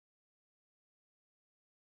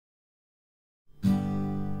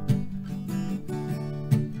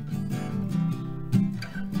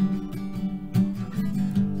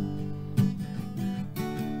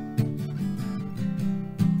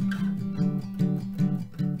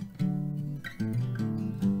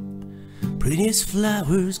Prettiest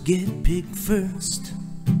flowers get picked first.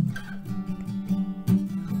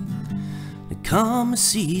 The calmest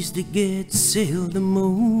seas that get sailed the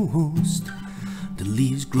most. The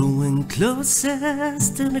leaves growing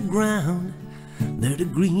closest to the ground, they're the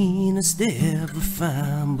greenest ever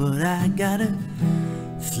found. But I gotta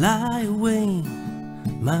fly away,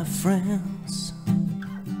 my friends.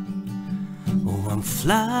 Oh, I'm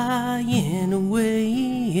flying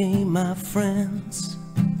away, my friends,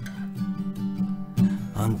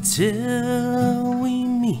 until we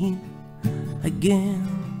meet again.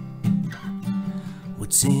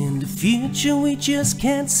 What's in the future we just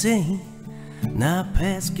can't say. Now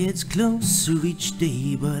past gets closer each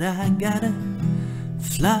day, but I gotta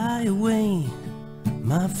fly away,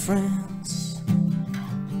 my friends.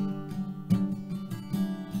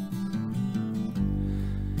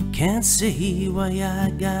 Can't say why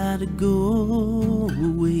I gotta go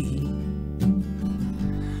away.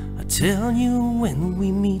 I'll tell you when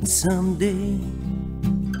we meet someday.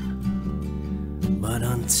 But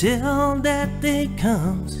until that day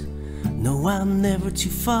comes, no, I'm never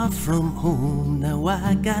too far from home. Now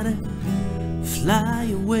I gotta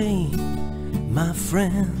fly away, my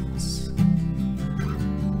friends.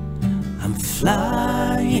 I'm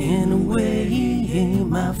flying away,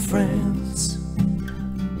 my friends,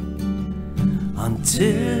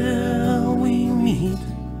 until we meet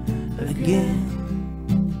again.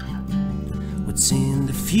 What's in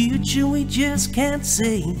the future we just can't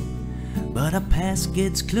say, but our past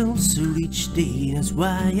gets closer each day. That's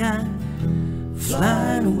why I'm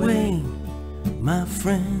flying away, my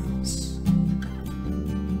friends.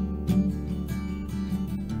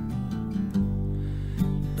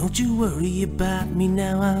 Don't you worry about me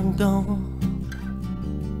now I'm gone.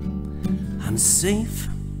 I'm safe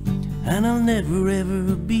and I'll never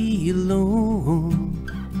ever be alone.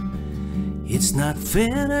 It's not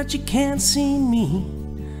fair that you can't see me,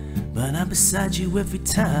 but I'm beside you every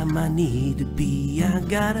time I need to be. I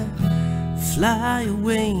gotta fly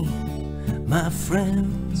away, my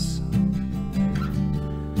friends.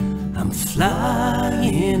 I'm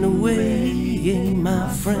flying away, my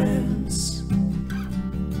friends,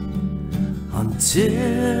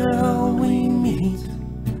 until we meet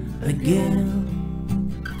again.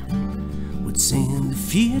 What's in the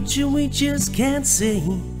future we just can't say,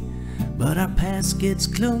 but our past gets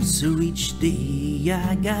closer each day.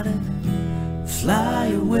 I gotta fly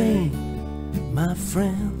away, my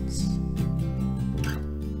friends.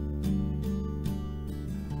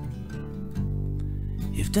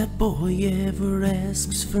 If that boy ever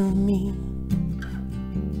asks for me,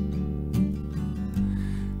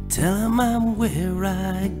 tell him I'm where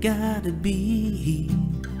I gotta be.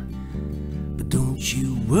 But don't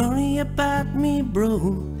you worry about me,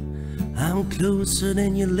 bro, I'm closer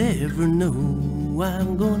than you'll ever know.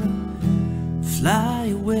 I'm gonna fly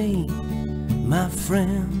away, my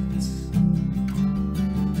friends.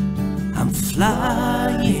 I'm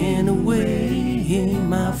flying away,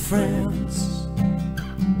 my friends,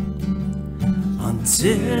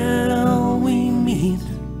 until we meet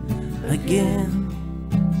again.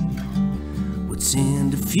 What's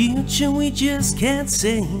in the future we just can't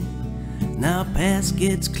say. Now past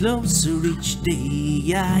gets closer each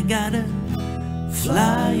day. I gotta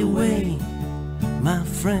fly away, my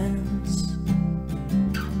friends.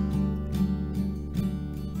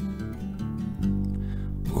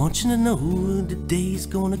 Want you to know the day's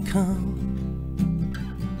gonna come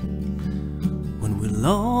when we'll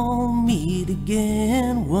all meet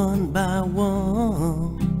again, one by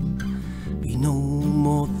one. Be no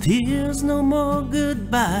more tears, no more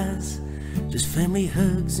goodbyes, just family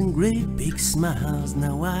hugs and great big smiles.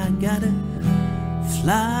 Now I gotta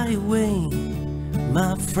fly away,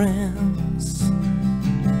 my friends.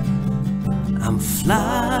 I'm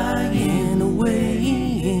flying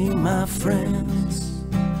away, my friends,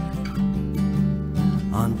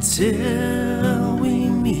 until we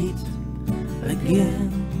meet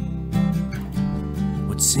again.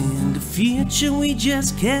 What's in the future we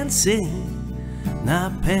just can't say.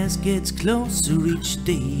 Now past gets closer each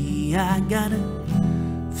day. I gotta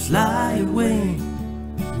fly away,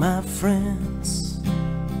 my friends.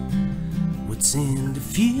 What's in the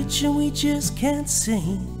future we just can't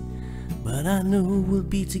say, but I know we'll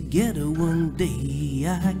be together one day.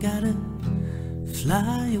 I gotta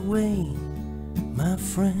fly away, my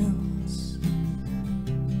friends.